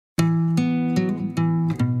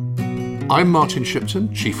I'm Martin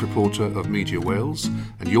Shipton, Chief Reporter of Media Wales,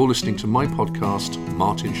 and you're listening to my podcast,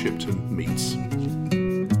 Martin Shipton Meets.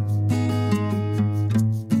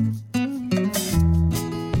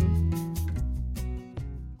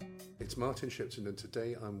 It's Martin Shipton, and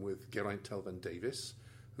today I'm with Geraint Talvan-Davies,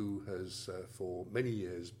 who has for many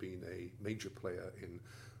years been a major player in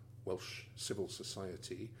Welsh civil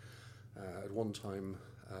society. At one time,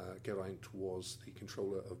 Geraint was the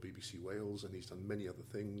controller of BBC Wales, and he's done many other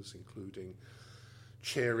things, including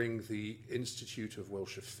chairing the Institute of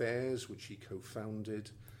Welsh Affairs, which he co-founded,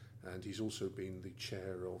 and he's also been the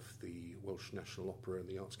chair of the Welsh National Opera and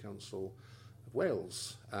the Arts Council of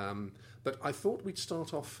Wales. But I thought we'd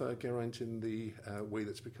start off, Geraint, in the way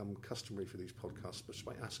that's become customary for these podcasts, but just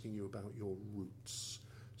by asking you about your roots.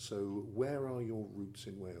 So where are your roots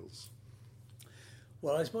in Wales?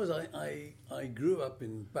 Well, I suppose I grew up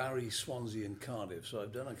in Barry, Swansea and Cardiff, so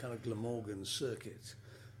I've done a kind of Glamorgan circuit.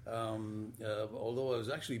 Although I was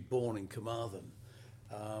actually born in Carmarthen.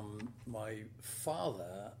 My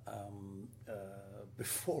father,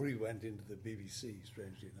 before he went into the BBC,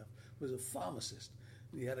 strangely enough, was a pharmacist.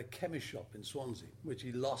 He had a chemist shop in Swansea, which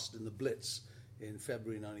he lost in the Blitz in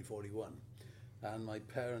February 1941. And my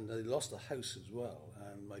parents, they lost a house as well,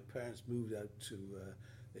 and my parents moved out to...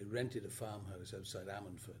 They rented a farmhouse outside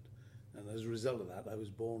Ammanford, and as a result of that, I was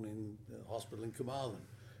born in the hospital in Carmarthen.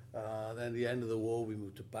 Then at the end of the war, we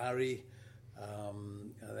moved to Barry,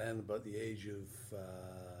 and then about the age of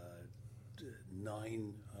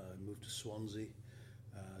 9, I moved to Swansea.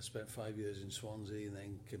 Spent 5 years in Swansea, and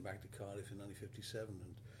then came back to Cardiff in 1957.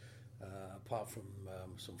 And apart from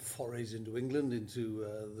some forays into England, into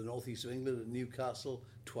the northeast of England, at Newcastle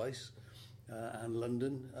twice, and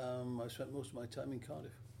London, I spent most of my time in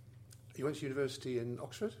Cardiff. You went to university in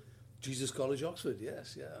Oxford? Jesus College, Oxford,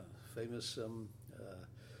 yes, yeah. Famous,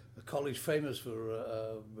 a college famous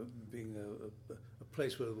for being a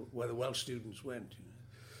place where the Welsh students went. You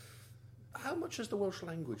know. How much has the Welsh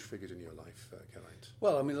language figured in your life, Geraint?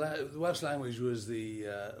 Well, I mean, the Welsh language was the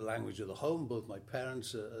language of the home. Both my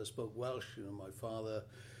parents spoke Welsh. You know, my father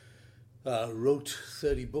wrote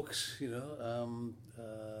 30 books, you know,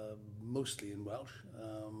 mostly in Welsh.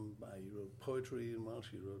 He wrote poetry in Welsh.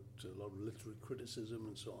 He wrote a lot of literary criticism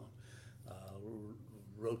and so on.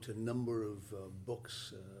 Wrote a number of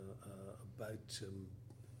books about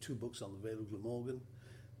 2 books on the Vale of Glamorgan.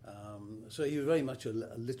 So he was very much a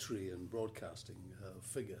literary and broadcasting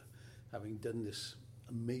figure, having done this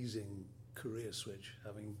amazing career switch,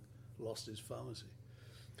 having lost his pharmacy.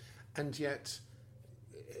 And yet,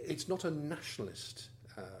 it's not a nationalist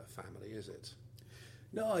family, is it?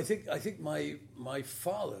 No, I think my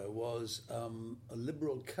father was a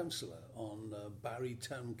Liberal councillor on Barry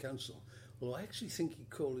Town Council. Well, I actually think he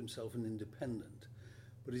called himself an independent.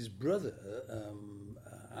 But his brother,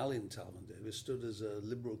 Alan Talvan-Davies, stood as a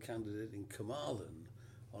Liberal candidate in Carmarthen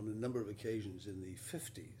on a number of occasions in the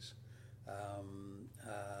 50s,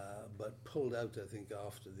 but pulled out, I think,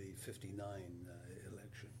 after the 59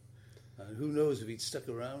 election. And who knows, if he'd stuck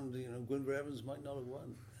around, you know, Gwynfor Evans might not have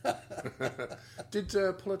won. Did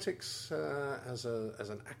politics as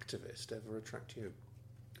an activist ever attract you?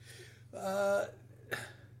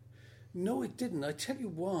 No, it didn't. I tell you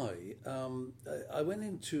why. I went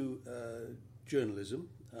into journalism,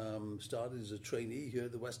 started as a trainee here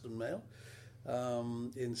at the Western Mail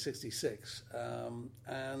in '66.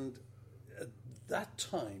 And at that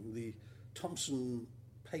time, the Thomson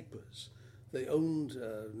papers, they owned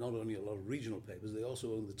not only a lot of regional papers, they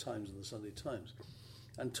also owned the Times and the Sunday Times.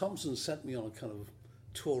 And Thomson sent me on a kind of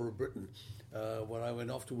tour of Britain, where I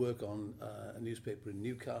went off to work on a newspaper in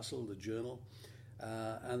Newcastle, the Journal,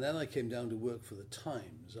 and then I came down to work for the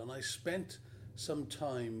Times, and I spent some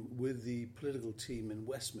time with the political team in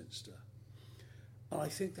Westminster. And I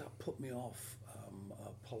think that put me off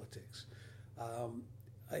politics.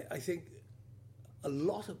 I think a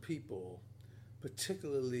lot of people,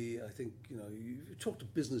 particularly, I think, you know, you talk to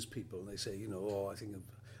business people and they say, you know, oh, I think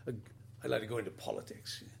I'd like to go into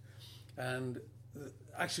politics. And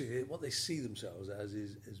actually, what they see themselves as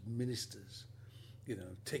is ministers, you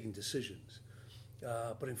know, taking decisions.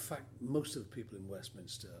 But in fact, most of the people in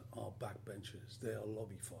Westminster are backbenchers. They are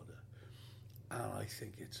lobby fodder. And I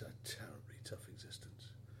think it's a terribly tough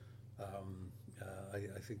existence.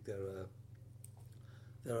 I think there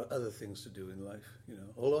are other things to do in life, you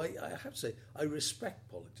know. Although I have to say, I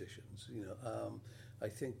respect politicians, you know. I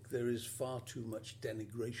think there is far too much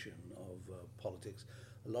denigration of politics.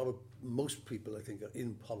 Most people, I think, are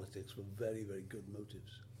in politics for very, very good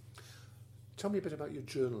motives. Tell me a bit about your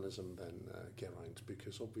journalism then, Geraint,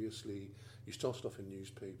 because obviously you started off in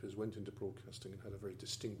newspapers, went into broadcasting and had a very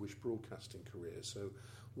distinguished broadcasting career. So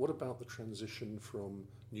what about the transition from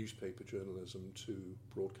newspaper journalism to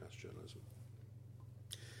broadcast journalism?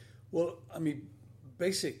 Well, I mean,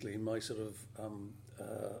 basically my sort of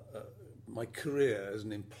my career as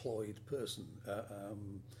an employed person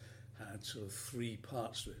had sort of three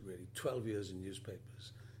parts to it, really. 12 years in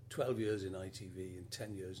newspapers, 12 years in ITV, and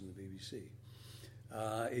 10 years in the BBC.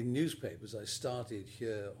 In newspapers, I started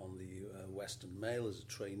here on the Western Mail as a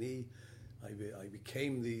trainee. I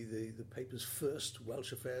became the paper's first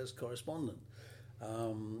Welsh Affairs correspondent,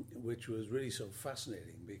 which was really sort of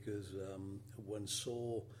fascinating because one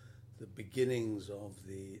saw the beginnings of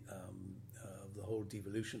the whole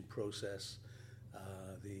devolution process,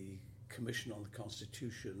 the Commission on the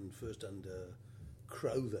Constitution, first under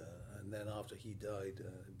Crowther, and then after he died,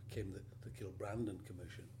 it became the Kilbrandon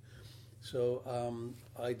Commission. So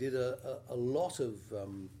I did a lot of,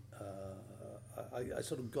 I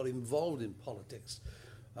sort of got involved in politics.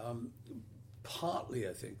 Partly,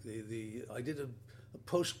 I think, I did a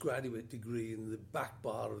postgraduate degree in the back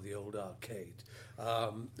bar of the old arcade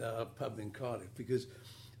pub in Cardiff, because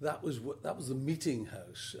that was the meeting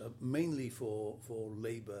house, mainly for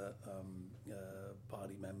Labour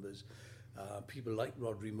Party members. People like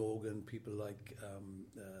Rhodri Morgan, people like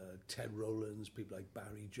Ted Rowlands, people like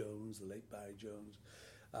Barry Jones, the late Barry Jones.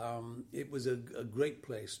 It was a great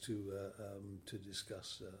place to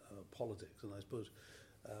discuss politics, and I suppose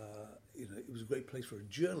it was a great place for a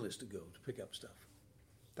journalist to go to pick up stuff.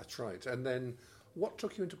 That's right. And then what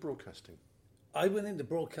took you into broadcasting? I went into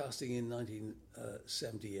broadcasting in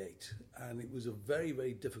 1978, and it was a very,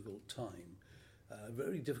 very difficult time. A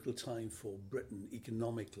very difficult time for Britain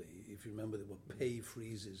economically. If you remember, there were pay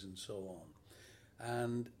freezes and so on.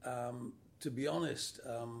 And to be honest,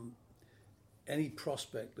 any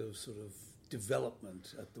prospect of sort of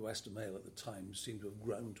development at the Western Mail at the time seemed to have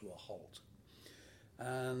ground to a halt.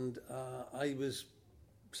 And I was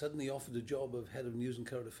suddenly offered a job of head of news and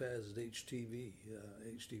current affairs at HTV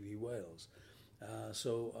Wales.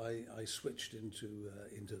 So I switched into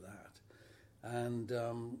that. And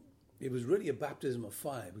it was really a baptism of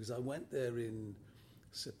fire, because I went there in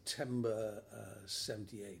September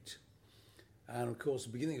 78. And of course, the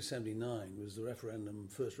beginning of 79 was the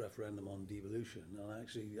first referendum on devolution. And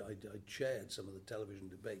I chaired some of the television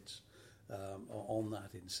debates on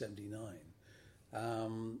that in 79.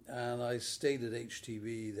 And I stayed at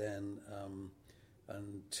HTV then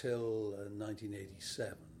until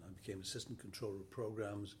 1987. I became assistant controller of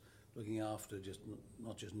programs, looking after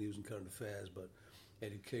not just news and current affairs, but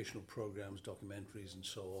educational programs, documentaries, and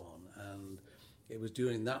so on. And it was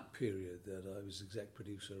during that period that I was exec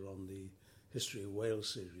producer on the History of Wales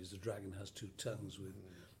series, The Dragon Has Two Tongues, with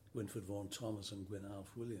Winford Vaughan Thomas and Gwyn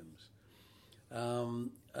Alf Williams.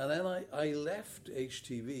 And then I left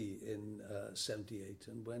HTV in 78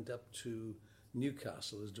 and went up to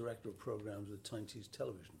Newcastle as director of programs with Tyne Tees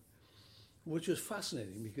Television, which was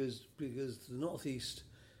fascinating because the North East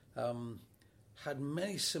had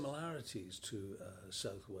many similarities to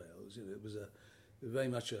South Wales. It was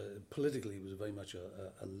politically it was very much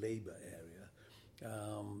a Labour area.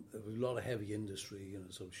 There was a lot of heavy industry,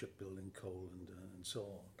 sort of shipbuilding, coal, and so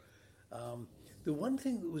on. The one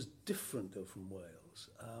thing that was different, though, from Wales,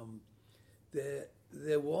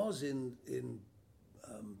 there was in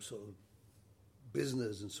sort of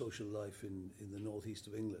business and social life in the northeast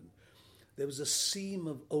of England, there was a seam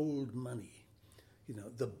of old money.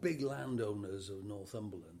 The big landowners of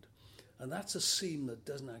Northumberland. And that's a seam that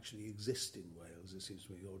doesn't actually exist in Wales, it seems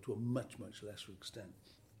to me, or to a much, much lesser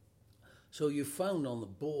extent. So you found on the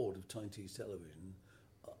board of Tyne Tees Television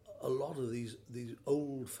a lot of these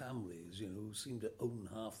old families, who seemed to own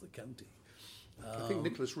half the county. I think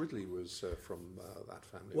Nicholas Ridley was from that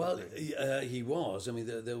family. Well, he was. I mean,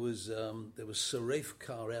 there was Sir Rafe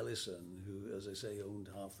Carr Ellison, who, as I say, owned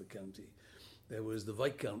half the county. There was the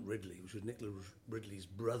Viscount Ridley, which was Nicholas Ridley's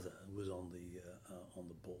brother, who was on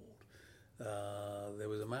the board. There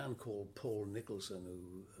was a man called Paul Nicholson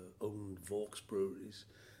who owned Vaux Breweries.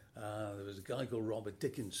 There was a guy called Robert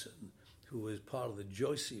Dickinson, who was part of the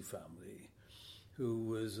Joycey family, who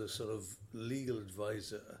was a sort of legal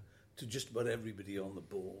advisor to just about everybody on the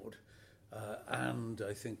board. And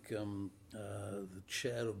I think the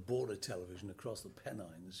chair of Border Television across the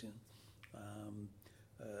Pennines,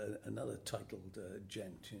 another titled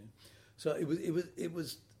gent. So it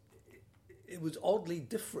was oddly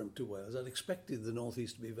different to Wales. I'd expected the North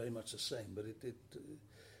East to be very much the same, but it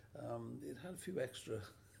had a few extra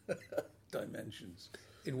dimensions.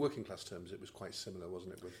 In working class terms, it was quite similar,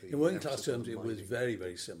 wasn't it? With the In working class emphasis on terms, it was mining? very,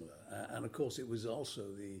 very similar. And of course, it was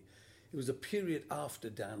also it was a period after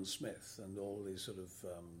Dan Smith and all the sort of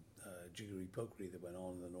jiggery-pokery that went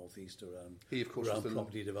on in the northeast around, He, of course, around was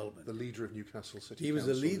property development. the leader of Newcastle City Council. He was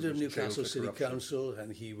the leader of was jailed Newcastle for City corruption. Council,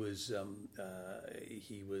 and he was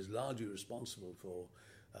largely responsible for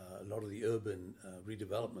a lot of the urban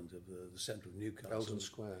redevelopment of the centre of Newcastle.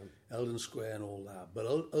 Eldon Square and all that. But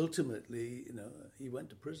ultimately, he went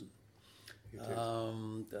to prison. He did.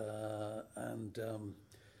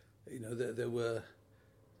 There were...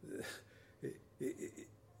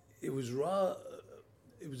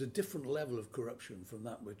 It was a different level of corruption from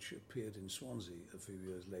that which appeared in Swansea a few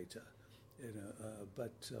years later,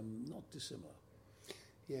 but not dissimilar.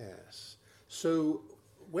 Yes. So,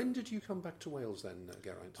 when did you come back to Wales then,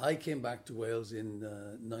 Geraint? I came back to Wales in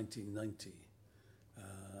 1990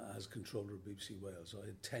 as controller of BBC Wales. So I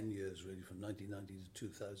had 10 years really, from 1990 to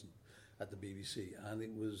 2000 at the BBC, and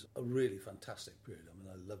it was a really fantastic period. I mean,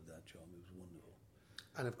 I loved that job. It was wonderful.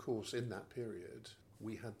 And of course, in that period,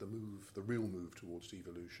 we had the real move towards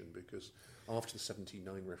devolution, because after the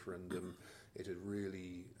 79 referendum, it had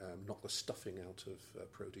really knocked the stuffing out of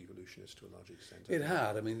pro-devolutionists to a large extent. It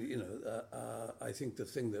had. I mean, I think the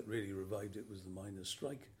thing that really revived it was the miners'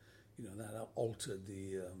 strike. That altered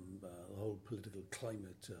the whole political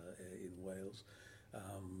climate in Wales.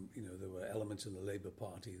 There were elements in the Labour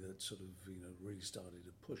Party that sort of, really started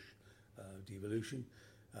to push devolution.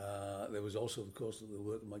 There was also, of course, the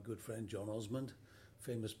work of my good friend John Osmond,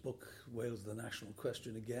 famous book "Wales: The National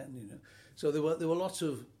Question" again. So there were lots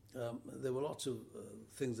of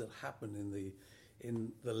things that happened in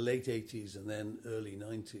the late 80s and then early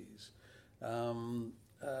 90s,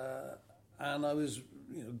 and I was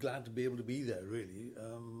glad to be able to be there. Really,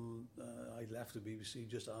 I left the BBC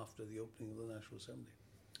just after the opening of the National Assembly.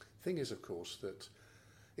 Thing is, of course, that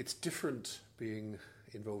it's different being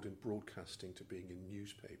involved in broadcasting to being in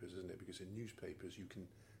newspapers, isn't it? Because in newspapers you can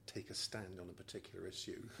take a stand on a particular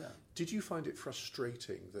issue. Yeah. Did you find it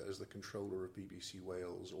frustrating that as the controller of BBC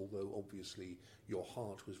Wales, although obviously your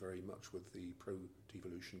heart was very much with the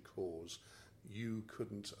pro-devolution cause, you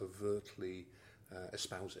couldn't overtly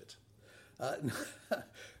espouse it?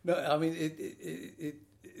 No, I mean it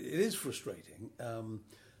is frustrating,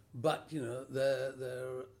 but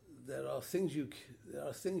there are things you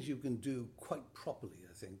can do quite properly,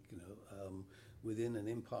 I think, within an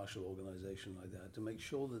impartial organisation like that, to make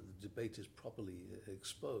sure that the debate is properly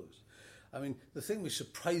exposed. I mean, the thing which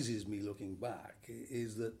surprises me looking back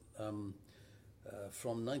is that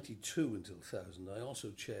from 92 until 2000, I also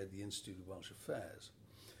chaired the Institute of Welsh Affairs.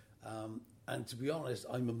 And to be honest,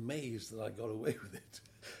 I'm amazed that I got away with it.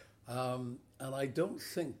 And I don't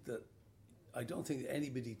think that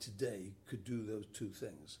anybody today could do those two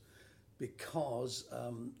things, because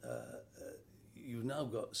you've now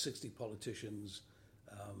got 60 politicians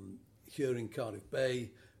here in Cardiff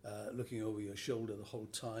Bay, looking over your shoulder the whole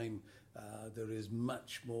time. There is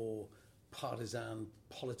much more partisan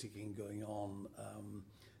politicking going on,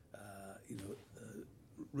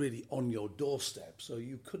 really on your doorstep, so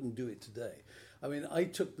you couldn't do it today. I mean, I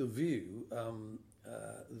took the view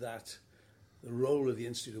that the role of the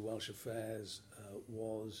Institute of Welsh Affairs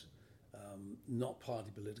was not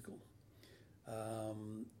party political,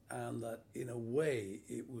 and that in a way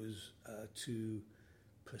it was to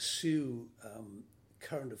pursue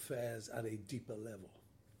current affairs at a deeper level.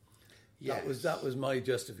 Yes. That was my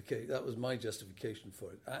justification. That was my justification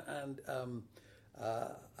for it. And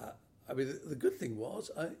I mean, the good thing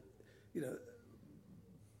was,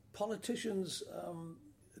 politicians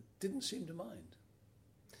didn't seem to mind.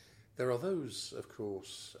 There are those, of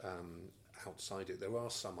course, outside it. There are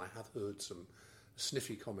some. I have heard some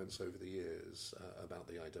sniffy comments over the years about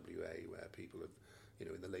the IWA, where people have,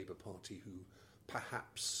 in the Labour Party, who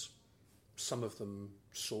perhaps some of them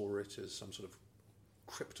saw it as some sort of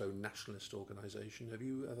crypto-nationalist organisation. Have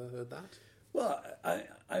you ever heard that? Well, I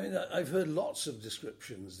mean, I've heard lots of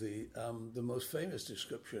descriptions. The most famous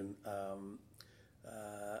description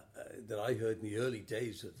that I heard in the early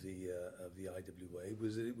days of the IWA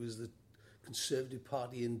was that it was the Conservative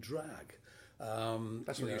Party in drag.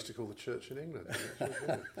 That's what they used to call the church in England.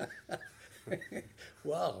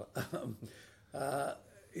 Well,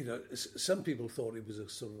 some people thought it was a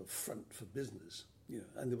sort of a front for business,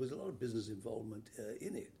 and there was a lot of business involvement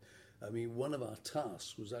in it. I mean, one of our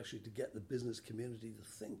tasks was actually to get the business community to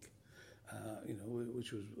think,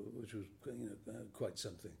 which was quite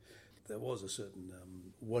something. There was a certain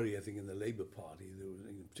worry, I think, in the Labour Party. There was,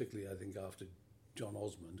 particularly, I think, after John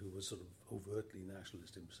Osmond, who was sort of overtly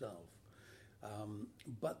nationalist himself,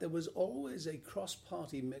 But there was always a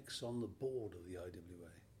cross-party mix on the board of the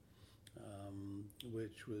IWA,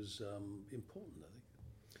 which was important, I think.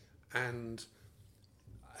 And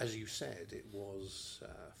as you said, it was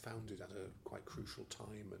founded at a quite crucial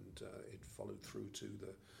time, and it followed through to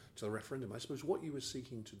the referendum. I suppose what you were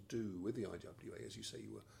seeking to do with the IWA, as you say,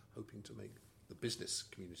 you were hoping to make the business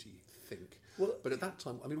community think. Well, but at that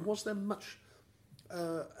time, I mean, was there much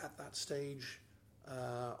at that stage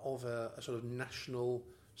of a sort of national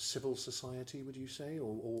civil society, would you say,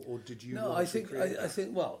 or did you? No, I think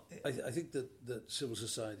that civil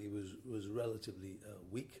society was relatively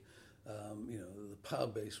weak. The power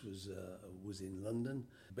base was in London.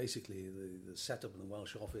 Basically, the setup in the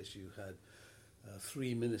Welsh office, you had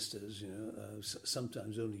 3 ministers.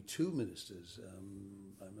 Sometimes only 2 ministers.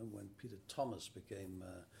 I remember when Peter Thomas became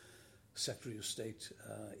Secretary of State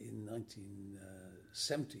in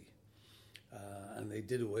 1970. And they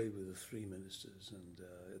did away with the 3 ministers and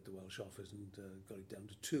at the Welsh office and got it down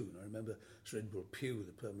to 2. And I remember Sir Edward Pugh,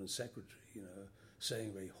 the permanent secretary,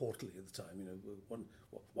 saying very haughtily at the time,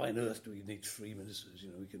 why on earth do we need 3 ministers?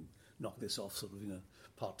 We can knock this off sort of,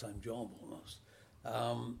 part-time job almost.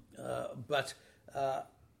 But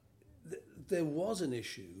there was an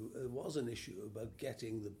issue. There was an issue about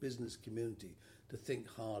getting the business community to think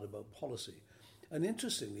hard about policy. And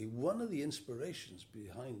interestingly, one of the inspirations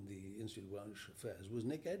behind the Institute of Welsh Affairs was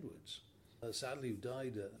Nick Edwards, sadly who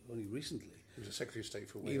died only recently. He was the Secretary of State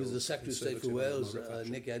for Wales. He was the Secretary of State for Wales,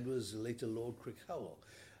 Nick Edwards, later Lord Crickhowell.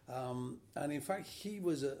 And in fact, he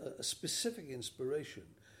was a specific inspiration.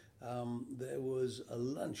 There was a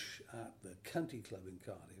lunch at the County Club in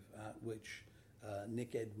Cardiff at which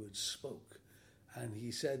Nick Edwards spoke. And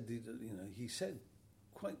he said,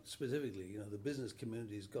 quite specifically, the business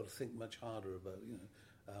community has got to think much harder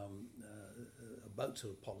about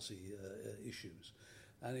sort of policy issues.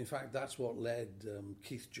 And in fact, that's what led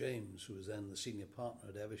Keith James, who was then the senior partner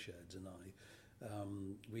at Eversheds, and I.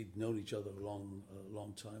 We'd known each other a long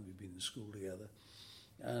time. We'd been in school together.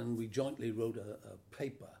 And we jointly wrote a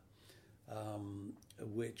paper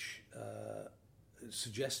which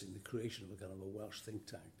suggesting the creation of a kind of a Welsh think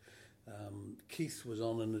tank. Keith was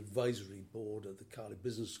on an advisory board at the Cardiff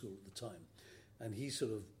Business School at the time, and he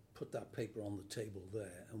sort of put that paper on the table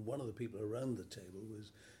there. And one of the people around the table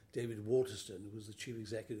was David Waterston, who was the chief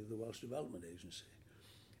executive of the Welsh Development Agency.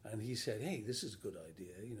 And he said, hey, this is a good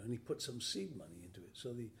idea, and he put some seed money into it.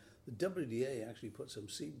 So the WDA actually put some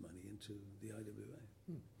seed money into the IWA.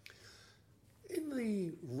 In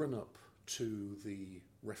the run-up to the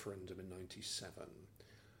referendum in 97,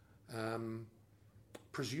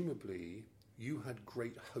 presumably you had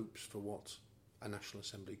great hopes for what a National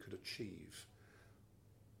Assembly could achieve.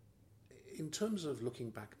 In terms of looking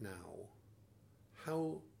back now,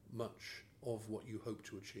 how much of what you hoped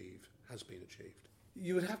to achieve has been achieved?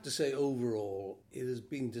 You would have to say overall it has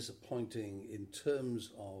been disappointing in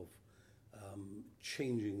terms of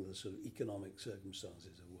changing the sort of economic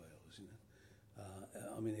circumstances of Wales.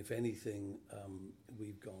 If anything,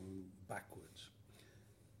 we've gone backwards.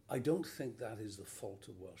 I don't think that is the fault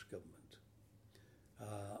of Welsh government.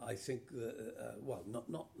 I think that,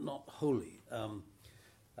 not wholly.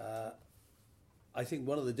 I think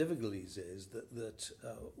one of the difficulties is that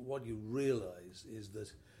what you realise is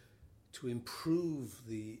that to improve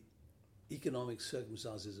the economic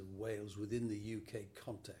circumstances of Wales within the UK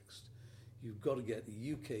context, you've got to get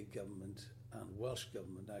the UK government and Welsh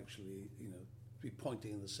government actually, be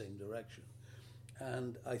pointing in the same direction.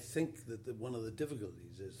 And I think that one of the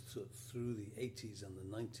difficulties is through the 80s and the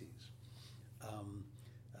 90s,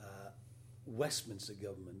 Westminster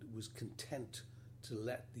government was content to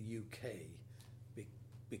let the UK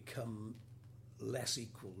become less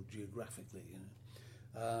equal geographically.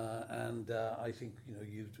 I think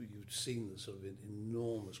you've seen the sort of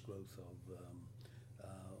enormous growth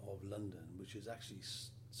of London, which has actually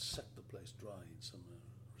sucked the place dry in some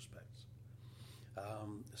respects.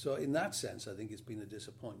 So in that sense, I think it's been a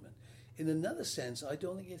disappointment. In another sense, I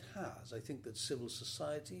don't think it has. I think that civil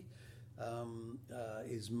society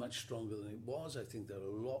is much stronger than it was. I think there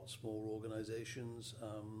are lots more organisations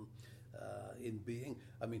in being.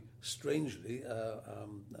 I mean, strangely, I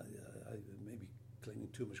may be claiming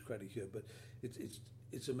too much credit here, but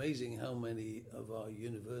it's amazing how many of our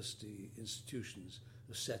university institutions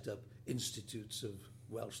have set up institutes of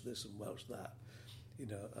Welsh this and Welsh that,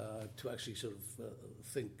 to actually sort of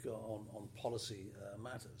think on policy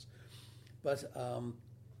matters. But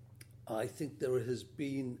I think there has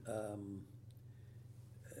been,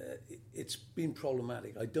 it's been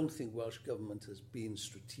problematic. I don't think Welsh government has been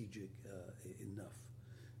strategic enough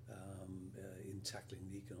in tackling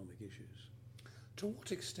the economic issues. To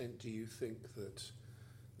what extent do you think that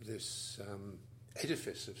this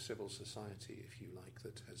edifice of civil society, if you like,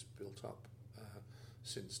 that has built up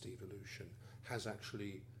since devolution, has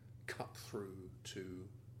actually cut through to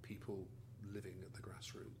people living at the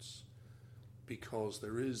grassroots? Because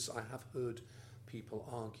I have heard people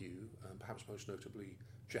argue, perhaps most notably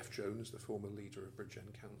Jeff Jones, the former leader of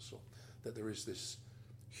Bridgend Council, that there is this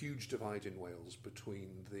huge divide in Wales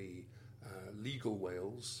between the legal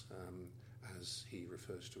Wales, as he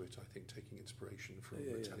refers to it, I think taking inspiration from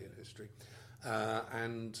Italian history,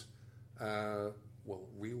 and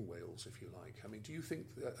real Wales, if you like. I mean, do you think,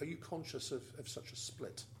 are you conscious of such a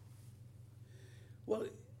split? Well,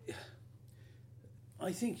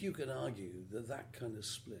 I think you can argue that kind of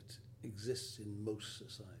split exists in most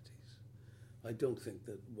societies. I don't think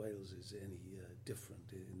that Wales is any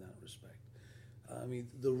different in that respect. I mean,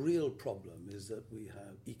 the real problem is that we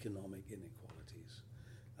have economic inequalities.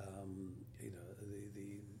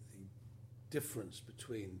 The difference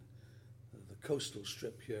between the coastal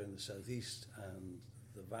strip here in the southeast and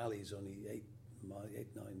the valley's only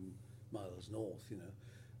 9 miles north,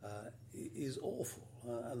 is awful.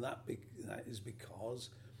 And that is because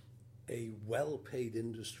a well-paid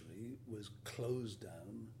industry was closed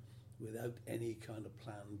down without any kind of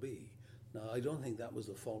plan B. Now, I don't think that was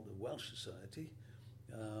the fault of Welsh society,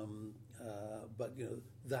 but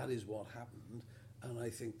that is what happened, and I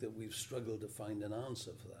think that we've struggled to find an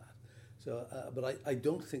answer for that. So, but I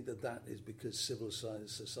don't think that is because civil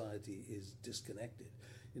society is disconnected.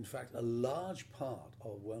 In fact, a large part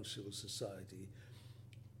of Welsh civil society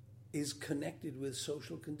is connected with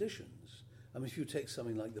social conditions. I mean, if you take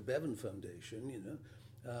something like the Bevan Foundation,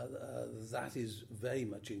 that is very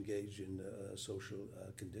much engaged in social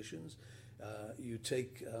conditions. You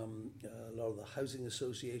take a lot of the housing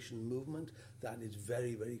association movement, that is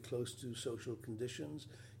very, very close to social conditions.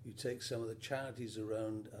 You take some of the charities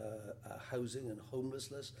around housing and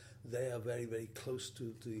homelessness, they are very, very close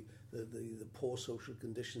to the poor social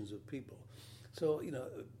conditions of people. So,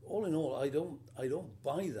 all in all, I don't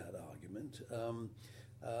buy that argument.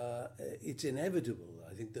 It's inevitable,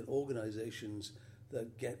 I think, that organizations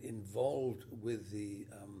that get involved with the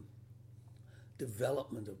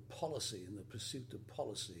development of policy and the pursuit of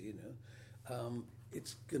policy,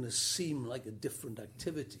 it's going to seem like a different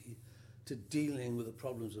activity to dealing with the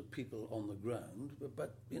problems of people on the ground,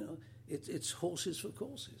 but it's horses for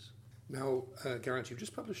courses. Now, Geraint, you've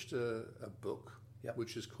just published a book,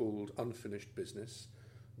 which is called Unfinished Business,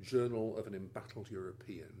 Journal of an Embattled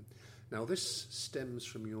European. Now, this stems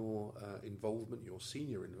from your involvement, your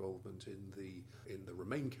senior involvement in the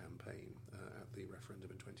Remain campaign at the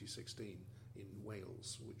referendum in 2016 in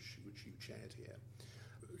Wales, which you chaired here.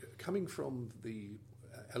 Coming from the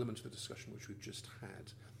element of the discussion which we've just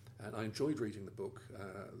had, and I enjoyed reading the book.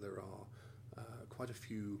 There are quite a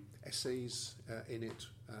few essays in it,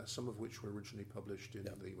 some of which were originally published in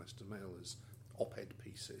the Western Mail as op-ed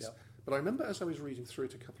pieces. But I remember as I was reading through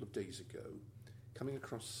it a couple of days ago, coming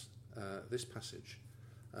across this passage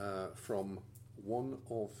from one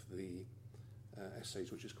of the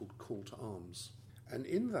essays, which is called Call to Arms. And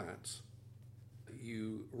in that,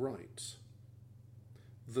 you write,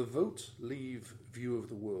 "The Vote Leave view of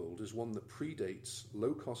the world is one that predates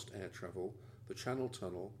low-cost air travel, the Channel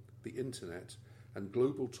Tunnel, the internet, and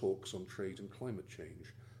global talks on trade and climate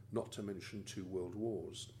change, not to mention 2 world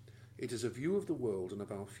wars. It is a view of the world and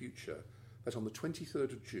of our future that on the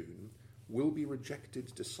 23rd of June will be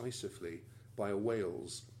rejected decisively by a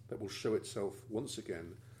Wales that will show itself once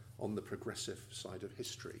again on the progressive side of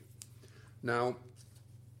history." Now,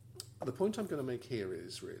 the point I'm going to make here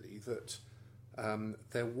is really that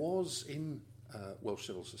there was in Welsh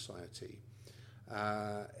civil society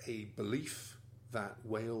a belief that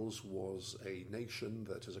Wales was a nation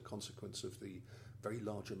that, as a consequence of the very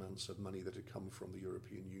large amounts of money that had come from the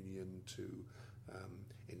European Union to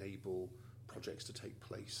enable projects to take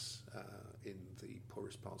place in the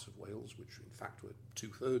poorest parts of Wales, which in fact were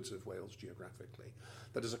 2/3 of Wales geographically,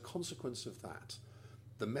 that as a consequence of that,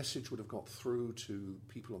 the message would have got through to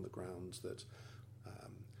people on the ground that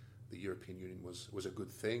the European Union was a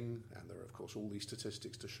good thing, and there are, of course, all these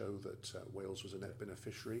statistics to show that Wales was a net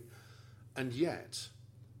beneficiary. And yet,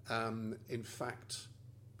 in fact,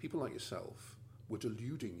 people like yourself were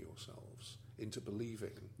deluding yourselves into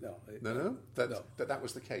believing that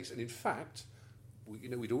was the case. And in fact,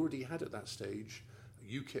 we'd already had at that stage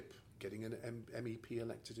UKIP getting an MEP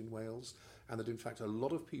elected in Wales, and that in fact a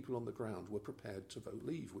lot of people on the ground were prepared to vote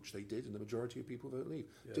Leave, which they did, and the majority of people vote Leave.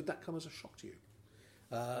 Yeah. Did that come as a shock to you?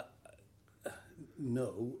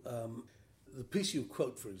 No. The piece you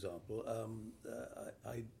quote, for example,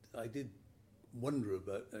 I did wonder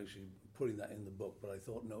about actually putting that in the book, but I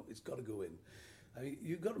thought, no, it's got to go in. I mean,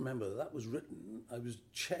 you've got to remember that was written. I was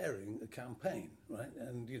chairing a campaign, right?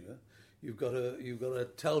 And you've got to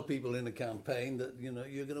tell people in a campaign that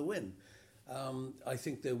you're going to win. I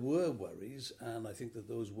think there were worries, and I think that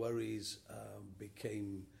those worries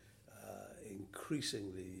became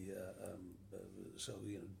increasingly so.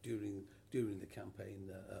 During the campaign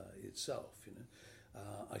itself,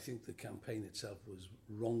 I think the campaign itself was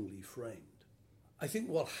wrongly framed. I think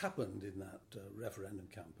what happened in that referendum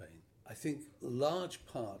campaign, I think large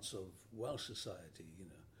parts of Welsh society,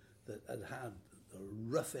 that had the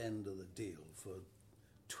rough end of the deal for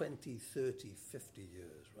 20, 30, 50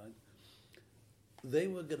 years, right? They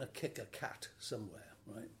were going to kick a cat somewhere,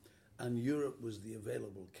 right? And Europe was the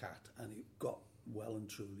available cat, and it got well and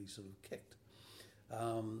truly sort of kicked.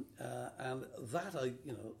 And that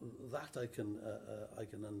I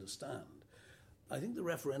can understand. I think the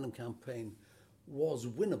referendum campaign was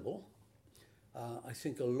winnable. I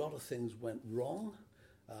think a lot of things went wrong.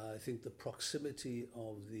 I think the proximity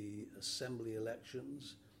of the assembly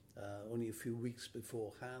elections, only a few weeks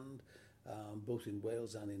beforehand, both in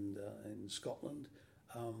Wales and in Scotland,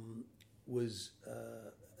 was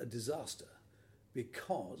a disaster,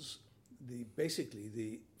 because basically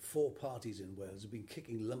the four parties in Wales have been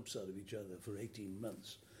kicking lumps out of each other for 18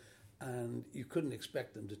 months, and you couldn't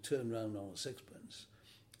expect them to turn around on a sixpence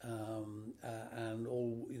and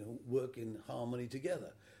all work in harmony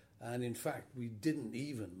together. And in fact, we didn't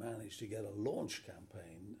even manage to get a launch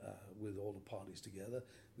campaign with all the parties together.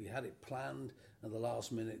 We had it planned, and at the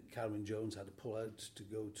last minute, Cameron Jones had to pull out to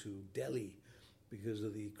go to Delhi because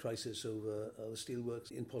of the crisis over the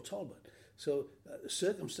steelworks in Port Talbot. So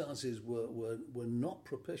circumstances were not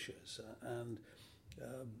propitious, and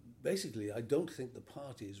basically, I don't think the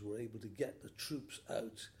parties were able to get the troops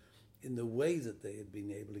out in the way that they had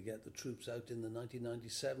been able to get the troops out in the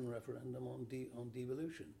 1997 referendum on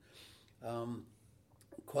devolution.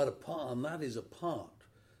 Quite apart, and that is apart,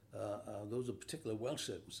 those are particular Welsh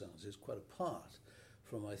circumstances, quite apart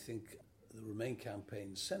from, I think, the Remain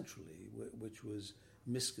campaign centrally, which was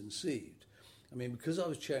misconceived. I mean, because I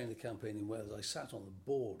was chairing the campaign in Wales, I sat on the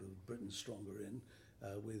board of Britain Stronger In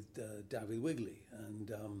with Davy Wigley,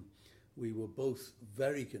 and we were both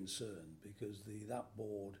very concerned because that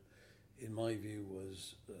board, in my view,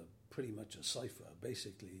 was pretty much a cipher.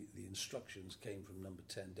 Basically, the instructions came from number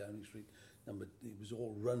 10 Downing Street. It was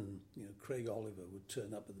all run. Craig Oliver would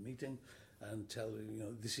turn up at the meeting and tell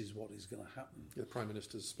this is what is going to happen. The Prime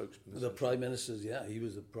Minister's spokesman. The Prime Minister's, he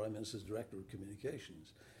was the Prime Minister's Director of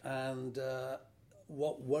Communications. And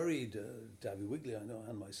what worried Davy Wigley, I know,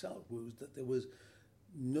 and myself, was that there was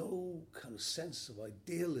no kind of sense of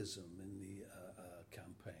idealism in the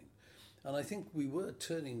campaign. And I think we were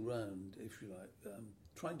turning round, if you like,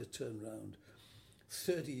 trying to turn round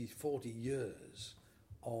 30, 40 years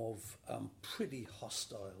of pretty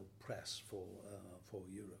hostile press for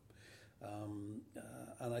Europe.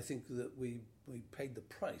 And I think that we paid the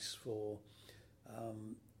price for,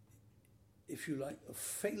 if you like, a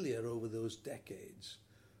failure over those decades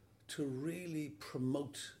to really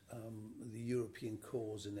promote the European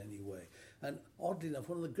cause in any way. And oddly enough,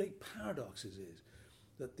 one of the great paradoxes is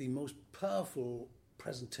that the most powerful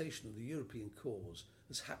presentation of the European cause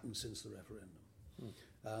has happened since the referendum.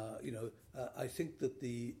 I think that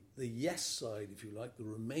the yes side, if you like, the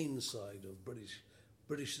Remain side of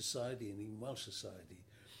British society and even Welsh society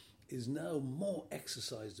is now more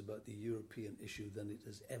exercised about the European issue than it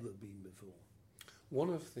has ever been before. One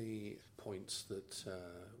of the points that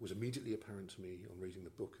was immediately apparent to me on reading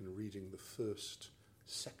the book and reading the first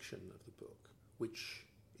section of the book, which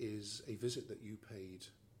is a visit that you paid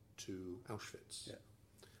to Auschwitz.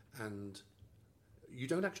 Yeah. And you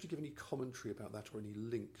don't actually give any commentary about that or any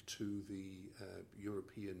link to the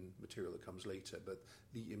European material that comes later, but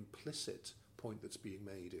the implicit point that's being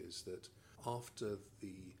made is that after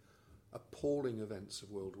the appalling events of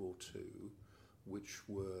World War II, which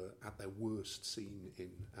were at their worst seen in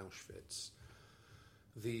Auschwitz,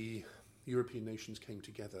 the European nations came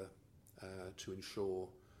together to ensure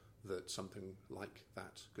that something like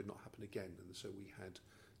that could not happen again. And so we had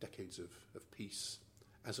decades of peace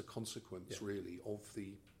as a consequence, really, of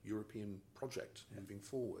the European project moving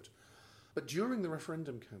forward. But during the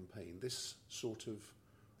referendum campaign, this sort of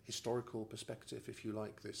historical perspective, if you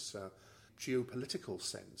like, this geopolitical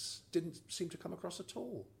sense, didn't seem to come across at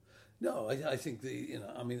all. No, I think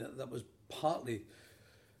that was partly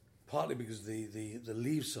because the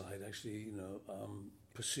Leave side actually,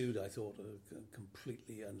 pursued, I thought, a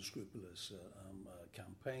completely unscrupulous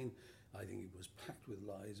campaign. I think it was packed with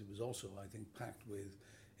lies. It was also, I think, packed with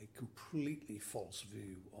a completely false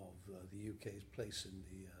view of the UK's place in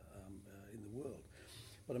world.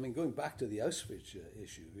 But I mean, going back to the Auschwitz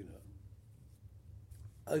issue, you know,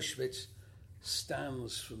 Auschwitz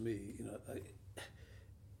stands for me, you know,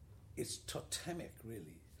 it's totemic,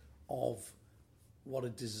 really, of what a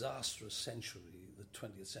disastrous century the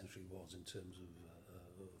 20th century was in terms of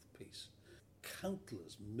peace.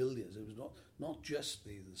 Countless millions, it was not just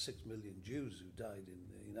the 6 million Jews who died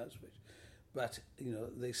in Auschwitz, but, you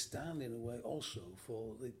know, they stand in a way also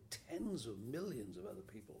for the tens of millions of other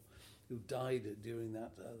people who died during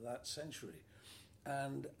that century.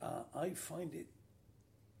 And I find it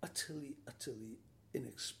utterly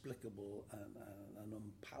inexplicable and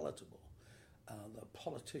unpalatable that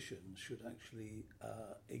politicians should actually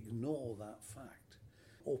ignore that fact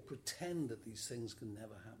or pretend that these things can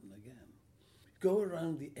never happen again. Go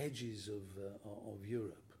around the edges of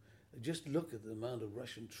Europe. Just look at the amount of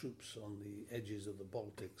Russian troops on the edges of the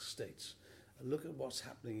Baltic states. Look at what's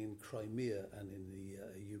happening in Crimea and in the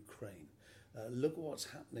Ukraine. Look at what's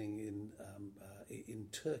happening in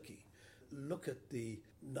Turkey. Look at the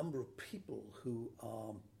number of people who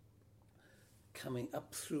are coming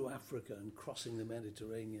up through Africa and crossing the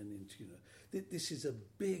Mediterranean into, you know, this is a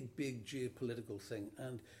big geopolitical thing,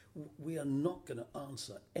 and we are not going to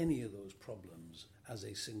answer any of those problems as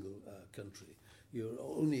a single country. You're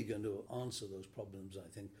only going to answer those problems, I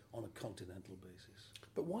think, on a continental basis.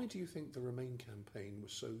 But why do you think the Remain campaign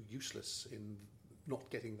was so useless in not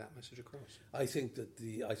getting that message across? I think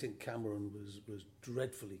Cameron was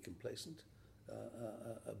dreadfully complacent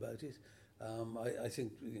about it. I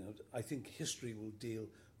think history will deal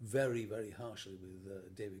very, very harshly with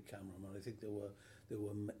David Cameron, and I think there were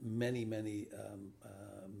many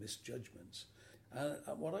misjudgments.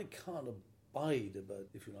 And what I can't abide about,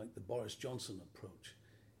 if you like, the Boris Johnson approach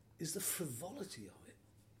is the frivolity of it.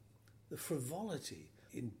 The frivolity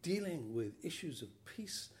in dealing with issues of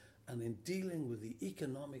peace and in dealing with the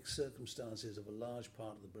economic circumstances of a large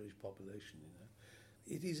part of the British population, you know.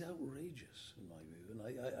 It is outrageous, in my view, and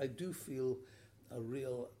I do feel a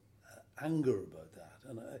real anger about that.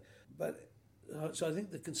 So I think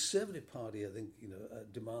the Conservative Party,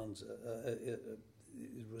 demands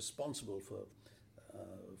is responsible for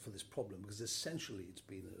this problem, because essentially it's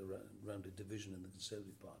been around a division in the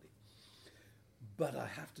Conservative Party. But I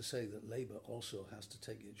have to say that Labour also has to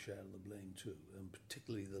take its share of the blame too, and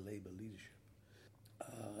particularly the Labour leadership.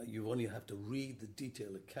 You only have to read the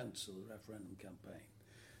detailed accounts of the referendum campaign.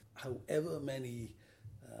 However many,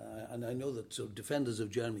 and I know that sort of defenders of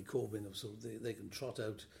Jeremy Corbyn have they can trot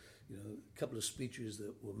out, you know, a couple of speeches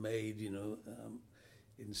that were made, you know,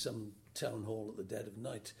 in some town hall at the dead of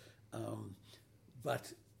night,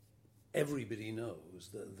 but everybody knows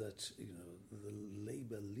that you know, the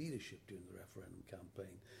Labour leadership during the referendum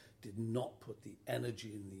campaign did not put the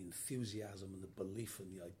energy and the enthusiasm and the belief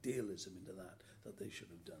and the idealism into that they should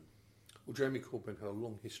have done. Well, Jeremy Corbyn had a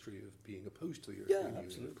long history of being opposed to the European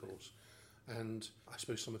Union, of course. And I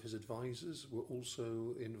suppose some of his advisors were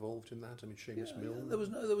also involved in that. I mean, Seamus Milne.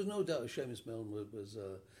 Yeah, there was no doubt Seamus Milne was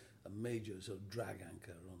a major sort of drag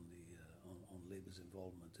anchor on Labour's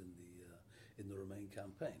involvement in the Remain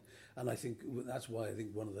campaign. And I think that's why I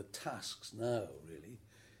think one of the tasks now really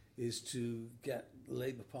is to get the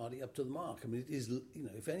Labour Party up to the mark. I mean, it is, you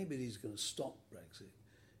know, if anybody's going to stop Brexit,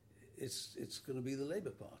 it's going to be the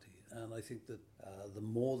Labour Party. And I think that the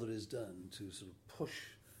more that is done to sort of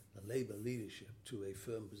push the Labour leadership to a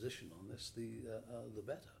firm position on this, the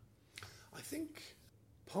better. I think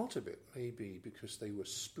part of it may be because they were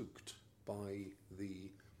spooked by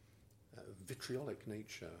the vitriolic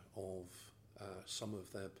nature of some of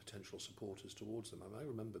their potential supporters towards them. I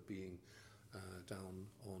remember being down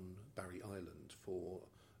on Barry Island for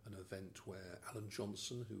an event where Alan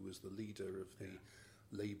Johnson, who was the leader of the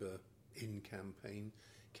Labour In campaign,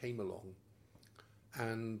 came along,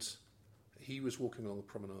 and he was walking along the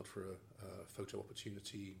promenade for a photo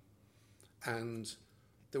opportunity, and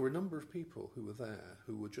there were a number of people who were there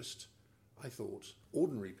who were just, I thought,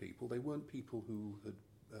 ordinary people. They weren't people who had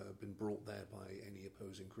been brought there by any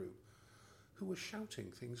opposing group, who were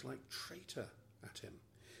shouting things like traitor at him.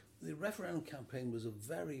 The referendum campaign was a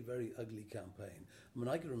very, very ugly campaign. I mean,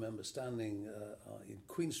 I can remember standing in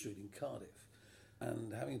Queen Street in Cardiff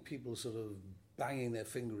and having people sort of banging their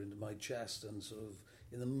finger into my chest and sort of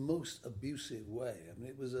in the most abusive way. I mean,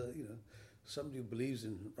 it was somebody who believes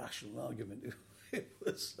in rational argument. It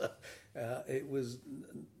was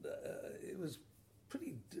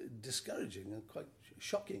pretty discouraging and quite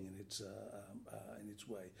shocking in its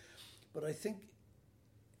way. But I think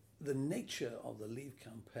the nature of the Leave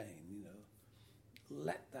campaign, you know,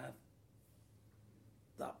 let that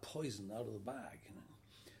poison out of the bag, you know,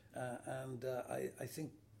 and I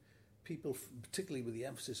think people, particularly with the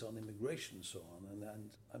emphasis on immigration and so on,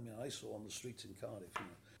 and I mean, I saw on the streets in Cardiff,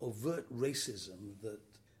 overt racism that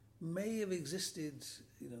may have existed,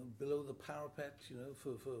 below the parapet,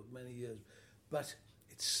 for many years, but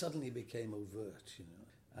it suddenly became overt,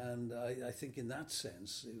 and I think in that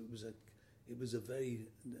sense it was a very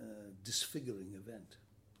disfiguring event.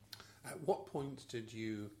 At what point did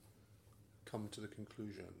you come to the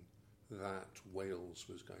conclusion that Wales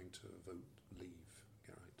was going to vote leave,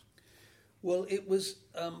 Geraint? Well, it was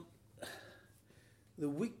the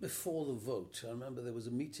week before the vote. I remember there was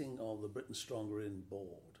a meeting of the Britain Stronger In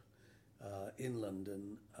board in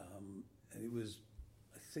London, and it was,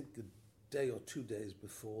 I think, a day or 2 days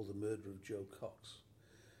before the murder of Joe Cox.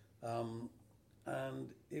 And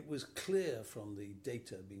it was clear from the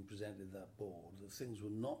data being presented at that board that things were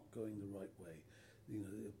not going the right way.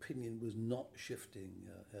 The opinion was not shifting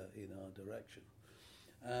in our direction.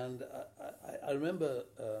 And I remember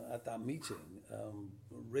at that meeting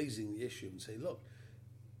raising the issue and saying, look,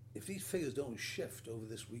 if these figures don't shift over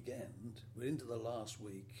this weekend, we're into the last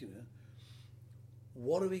week,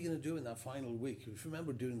 what are we going to do in that final week? If you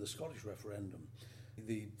remember during the Scottish referendum,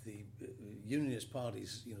 the unionist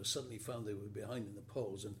parties, suddenly found they were behind in the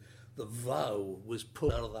polls, and the vow was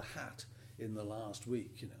pulled out of the hat in the last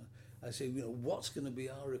week. I say, what's going to be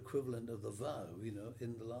our equivalent of the vow,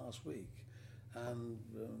 in the last week? And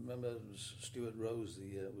remember, Stuart Rose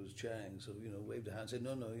was chairing, so waved a hand, and said,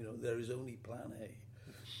 no, there is only Plan A.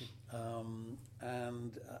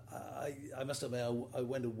 And I must admit, I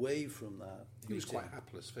went away from that. He was quite a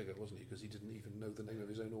hapless figure, wasn't he? Because he didn't even know the name of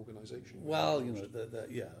his own organisation. Well,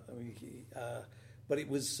 yeah. I mean, but it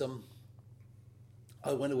was.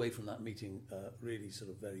 I went away from that meeting really sort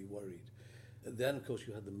of very worried. Then, of course,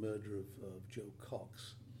 you had the murder of Joe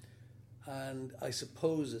Cox, and I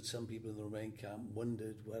suppose that some people in the Remain camp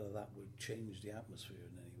wondered whether that would change the atmosphere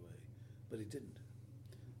in any way, but it didn't.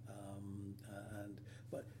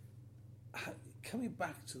 But coming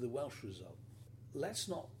back to the Welsh result, let's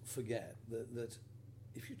not forget that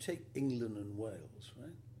if you take England and Wales,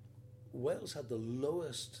 right, Wales had the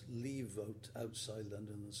lowest leave vote outside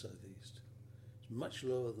London and the South East. It's much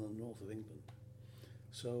lower than the north of England.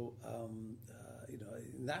 So,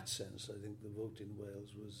 in that sense, I think the vote in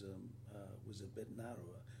Wales was a bit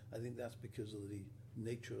narrower. I think that's because of the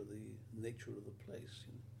nature of the place,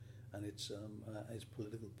 and its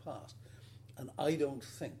political past. And I don't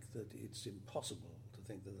think that it's impossible to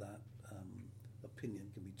think that opinion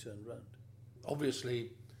can be turned round.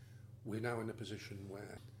 Obviously, we're now in a position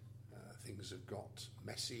where things have got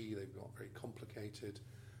messy, they've got very complicated.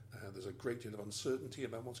 There's a great deal of uncertainty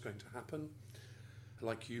about what's going to happen.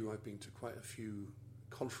 Like you, I've been to quite a few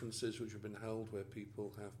conferences which have been held where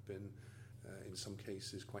people have been, in some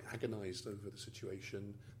cases, quite agonised over the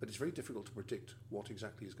situation. But it's very difficult to predict what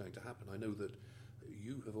exactly is going to happen. I know that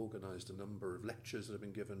you have organised a number of lectures that have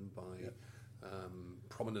been given by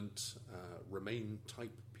prominent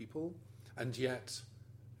Remain-type people, and yet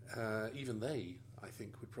even they, I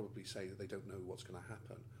think, would probably say that they don't know what's going to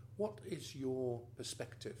happen. What is your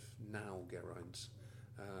perspective now, Geraint,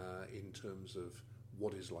 in terms of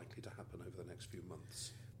what is likely to happen over the next few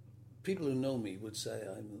months? People who know me would say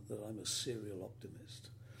that I'm a serial optimist,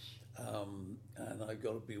 and I've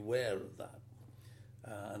got to beware of that.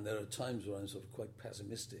 And there are times where I'm sort of quite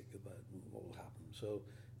pessimistic about what will happen. So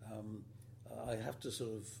I have to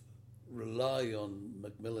sort of rely on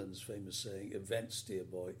Macmillan's famous saying, "Events, dear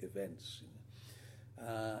boy, events."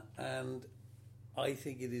 And I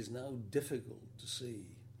think it is now difficult to see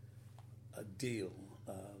a deal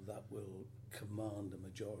that will command a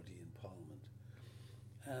majority in Parliament.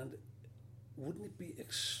 And wouldn't it be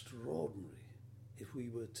extraordinary if we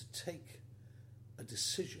were to take a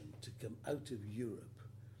decision to come out of Europe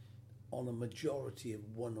on a majority of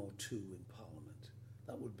 1 or 2 in Parliament?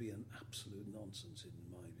 That would be an absolute nonsense in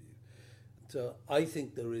my view. So I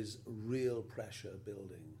think there is real pressure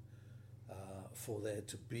building for there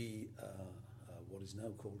to be what is now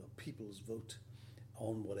called a people's vote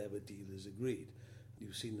on whatever deal is agreed.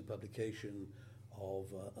 You've seen the publication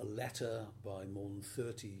of a letter by more than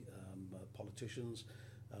 30 politicians.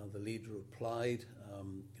 The leader replied,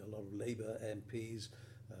 a lot of Labour MPs,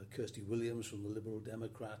 Kirsty Williams from the Liberal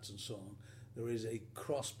Democrats and so on. There is a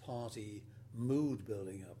cross-party mood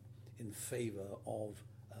building up in favour of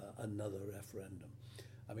another referendum.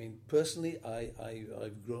 I mean, personally,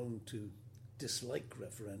 I've grown to dislike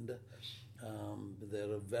referenda.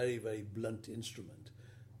 They're a very, very blunt instrument.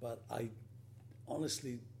 But I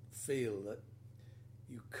honestly feel that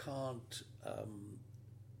you can't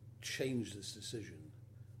change this decision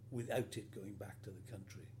without it going back to the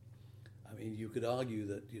country. I mean, you could argue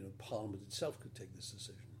that Parliament itself could take this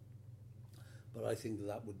decision. but I think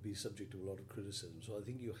that would be subject to a lot of criticism. So I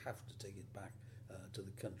think you have to take it back to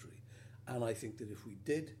the country. And I think that if we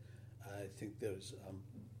did, I think there's a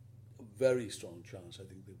very strong chance, I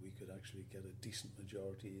think, that we could actually get a decent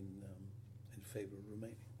majority in favour of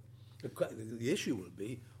remaining. The issue will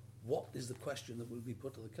be, what is the question that will be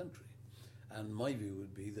put to the country? And my view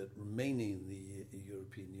would be that remaining in the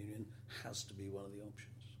European Union has to be one of the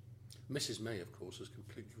options. Mrs. May, of course, has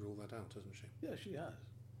completely ruled that out, hasn't she? Yeah, she has.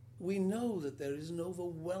 We know that there is an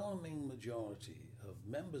overwhelming majority of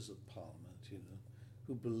members of Parliament,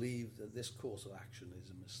 who believe that this course of action is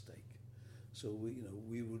a mistake. So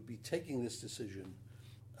we would be taking this decision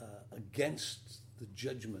against the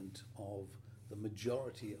judgment of the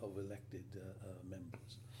majority of elected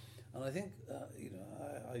members. And I think,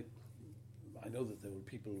 I know that there were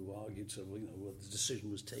people who argued, well, the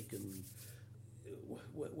decision was taken.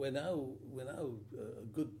 We're now a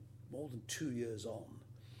good more than 2 years on.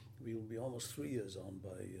 We will be almost 3 years on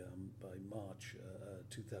by March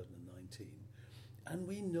 2019, and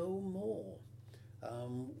we know more.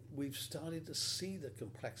 We've started to see the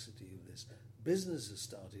complexity of this. Business has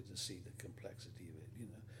started to see the complexity of it.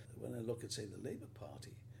 When I look at, say, the Labour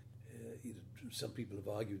Party, some people have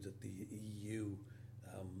argued that the EU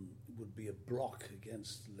would be a block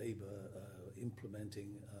against Labour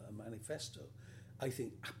implementing a manifesto. I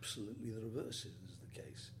think absolutely the reverse is the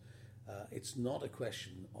case. It's not a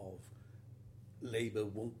question of Labour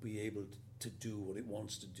won't be able to do what it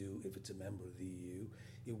wants to do if it's a member of the EU.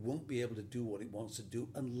 It won't be able to do what it wants to do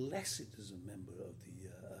unless it is a member of the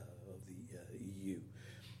EU.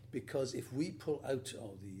 Because if we pull out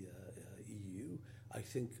of the EU, I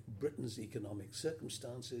think Britain's economic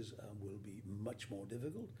circumstances will be much more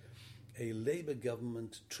difficult. A Labour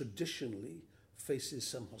government traditionally faces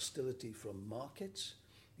some hostility from markets,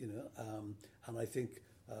 and I think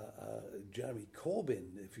Jeremy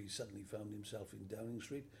Corbyn, if he suddenly found himself in Downing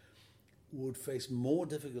Street, would face more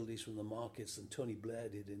difficulties from the markets than Tony Blair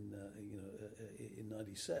did in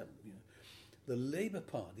 '97. The Labour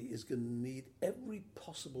Party is going to need every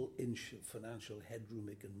possible inch of financial headroom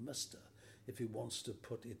it can muster if it wants to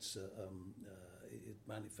put its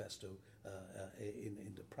manifesto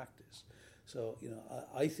into practice. So,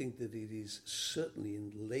 I think that it is certainly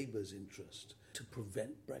in Labour's interest to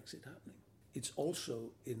prevent Brexit happening. It's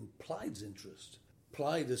also in Plaid's interest.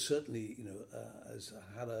 Plaid has certainly, has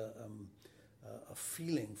had a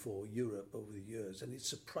feeling for Europe over the years, and it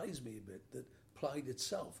surprised me a bit that Plaid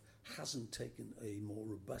itself hasn't taken a more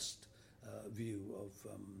robust view of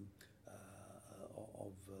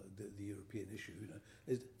the European issue.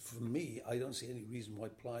 For me, I don't see any reason why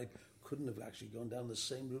Plaid couldn't have actually gone down the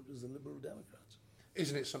same route as the Liberal Democrats.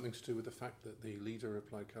 Isn't it something to do with the fact that the leader of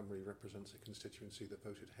Plaid Cymru represents a constituency that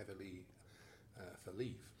voted heavily for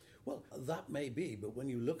Leave? Well, that may be, but when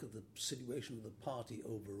you look at the situation of the party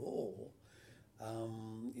overall,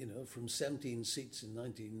 from 17 seats in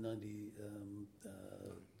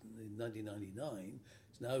 1999,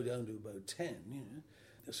 it's now down to about 10.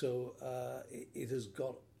 So it has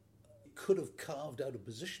could have carved out a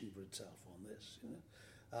position for itself on this,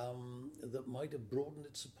 that might have broadened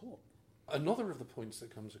its support. Another of the points that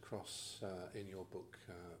comes across in your book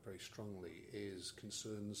very strongly is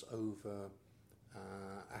concerns over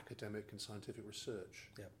academic and scientific research.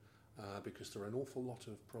 Yeah. Because there are an awful lot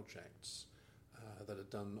of projects that are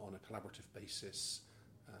done on a collaborative basis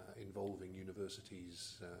involving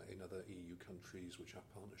universities in other EU countries which have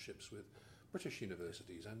partnerships with British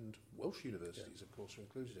universities, and Welsh universities, of course, are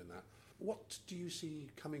included in that. What do you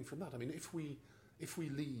see coming from that? I mean, if we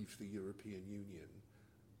leave the European Union,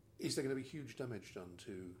 is there going to be huge damage done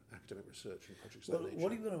to academic research and projects of that nature?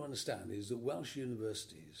 What you've got to understand is that Welsh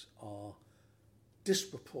universities are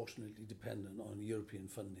disproportionately dependent on European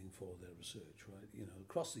funding for their research, right?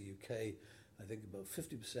 Across the UK, I think about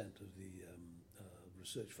 50% of the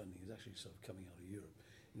research funding is actually sort of coming out of Europe.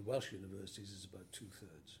 In Welsh universities, it's about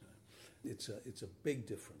 2/3. It's a big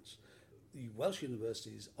difference. The Welsh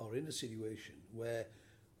universities are in a situation where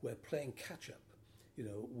we're playing catch-up.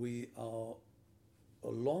 We are a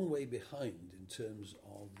long way behind in terms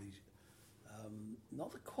of the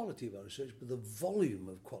not the quality of our research, but the volume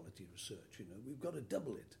of quality research. We've got to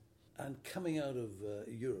double it. And coming out of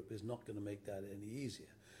Europe is not going to make that any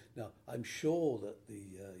easier. Now, I'm sure that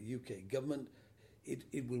the UK government,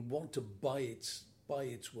 it will want to buy its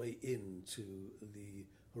way into the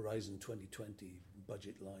Horizon 2020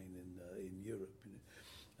 budget line in Europe.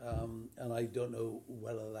 And I don't know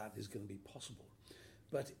whether that is going to be possible.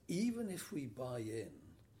 But even if we buy in,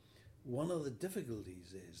 one of the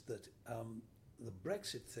difficulties is that the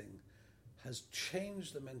Brexit thing has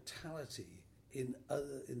changed the mentality in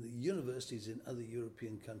the universities in other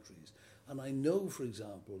European countries. And I know, for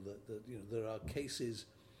example, that you know, there are cases.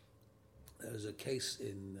 There's a case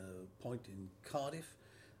in point in Cardiff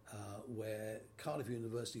where Cardiff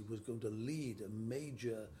University was going to lead a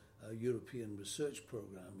major European research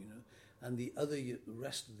program, you know, and the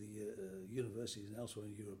rest of the universities elsewhere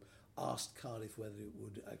in Europe asked Cardiff whether it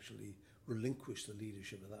would actually relinquish the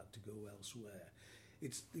leadership of that to go elsewhere.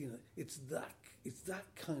 It's, you know, it's that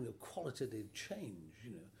kind of qualitative change,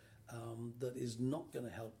 you know, that is not going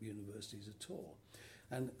to help universities at all.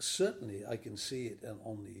 And certainly I can see it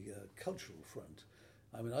on the cultural front.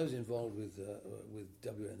 I mean, I was involved with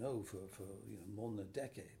WNO for you know, more than a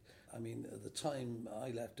decade. I mean, at the time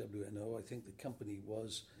I left WNO, I think the company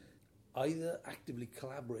was either actively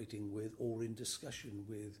collaborating with or in discussion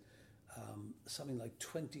with something like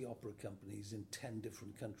 20 opera companies in 10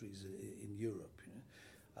 different countries in Europe.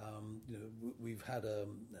 You know, we've had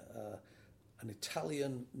an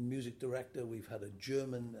Italian music director, we've had a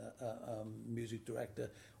German music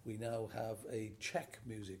director, we now have a Czech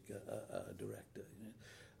music director. You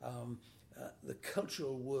know? The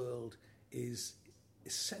cultural world is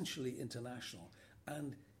essentially international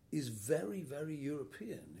and is very, very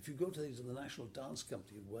European. If you go to the National Dance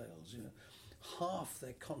Company of Wales, you know, half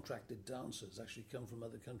their contracted dancers actually come from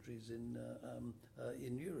other countries in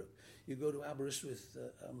Europe. You go to Aberystwyth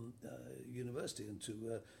University and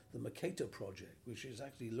to the Mercator Project, which is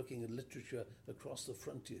actually looking at literature across the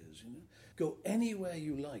frontiers. You know, go anywhere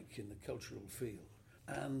you like in the cultural field,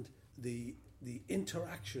 and the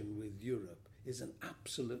interaction with Europe is an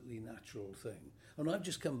absolutely natural thing. And I've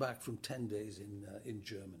just come back from 10 days in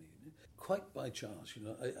Germany, you know? Quite by chance. You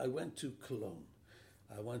know, I went to Cologne.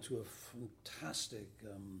 I went to a fantastic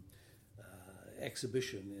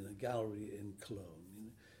exhibition in a gallery in Cologne. You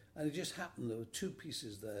know? And it just happened there were two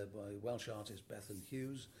pieces there by Welsh artist Bethan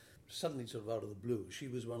Hughes, suddenly sort of out of the blue. She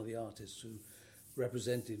was one of the artists who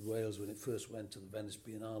represented Wales when it first went to the Venice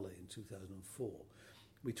Biennale in 2004.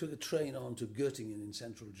 We took a train on to Göttingen in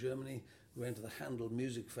central Germany. We went to the Handel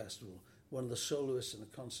Music Festival. One of the soloists in a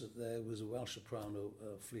concert there was a Welsh soprano,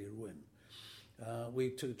 Fleer Wynn. We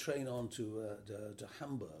took a train on to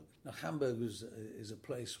Hamburg. Now, Hamburg is a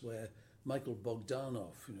place where Michael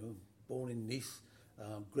Bogdanov, you know, born in Neath,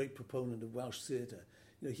 great proponent of Welsh theatre,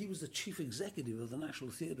 you know, he was the chief executive of the National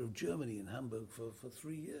Theatre of Germany in Hamburg for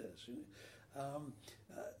 3 years. You know.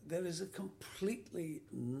 There is a completely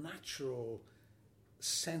natural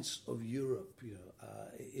sense of Europe, you know,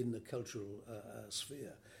 in the cultural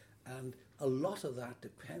sphere, and a lot of that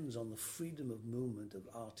depends on the freedom of movement of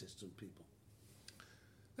artists and people.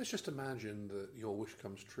 Let's just imagine that your wish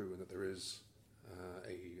comes true and that there is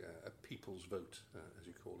a people's vote, as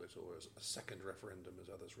you call it, or a second referendum, as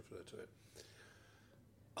others refer to it.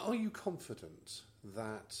 Are you confident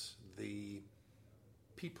that the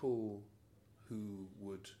people who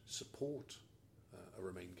would support a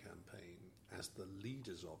Remain campaign as the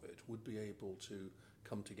leaders of it would be able to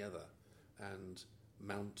come together and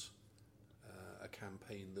mount a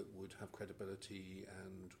campaign that would have credibility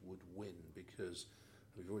and would win? Because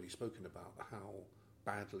we've already spoken about how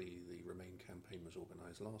badly the Remain campaign was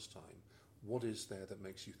organised last time. What is there that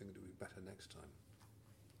makes you think it will be better next time?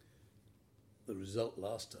 The result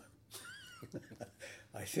last time.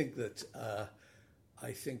 I think that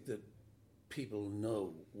people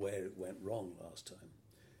know where it went wrong last time,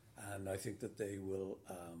 and I think that they will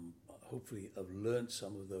hopefully have learnt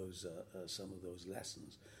some of those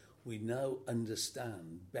lessons. We now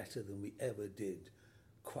understand better than we ever did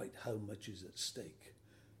quite how much is at stake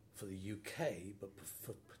for the UK, but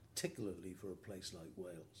particularly for a place like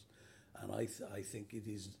Wales. And I think it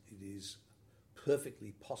is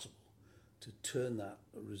perfectly possible to turn that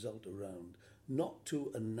result around, not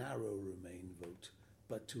to a narrow Remain vote,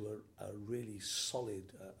 but to a really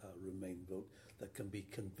solid Remain vote that can be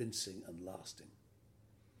convincing and lasting.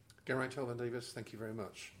 Geraint Telvan-Davies, thank you very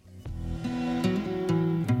much.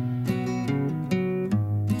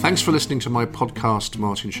 Thanks for listening to my podcast,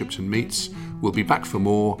 Martin Shipton Meets. We'll be back for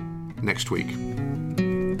more next week.